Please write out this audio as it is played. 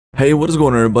Hey, what is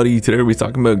going on, everybody? Today we'll be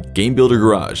talking about Game Builder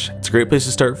Garage. It's a great place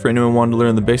to start for anyone wanting to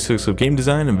learn the basics of game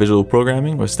design and visual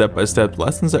programming with step-by-step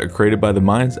lessons that are created by the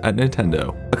minds at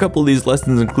Nintendo. A couple of these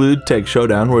lessons include Tag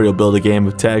Showdown, where you'll build a game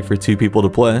of tag for 2 people to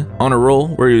play, On a Roll,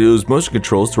 where you use motion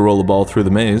controls to roll the ball through the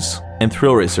maze, and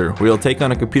Thrill Racer, where you'll take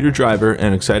on a computer driver in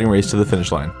an exciting race to the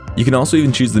finish line. You can also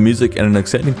even choose the music and an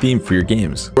exciting theme for your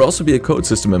games. There will also be a code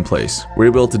system in place, where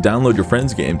you'll be able to download your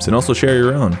friends' games and also share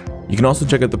your own. You can also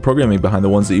check out the programming behind the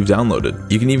ones that you've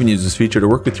downloaded. You can even use this feature to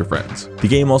work with your friends. The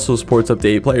game also supports up to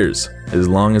 8 players, as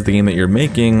long as the game that you're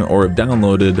making or have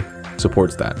downloaded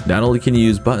supports that. Not only can you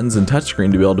use buttons and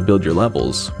touchscreen to be able to build your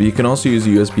levels, but you can also use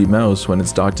a USB mouse when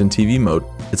it's docked in TV mode.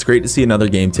 It's great to see another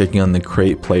game taking on the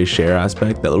create, play, share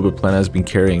aspect that Little Big Planet has been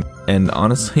carrying, and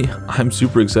honestly, I'm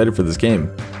super excited for this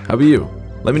game. How about you?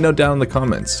 Let me know down in the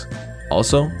comments.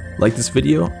 Also, like this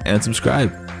video and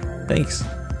subscribe. Thanks.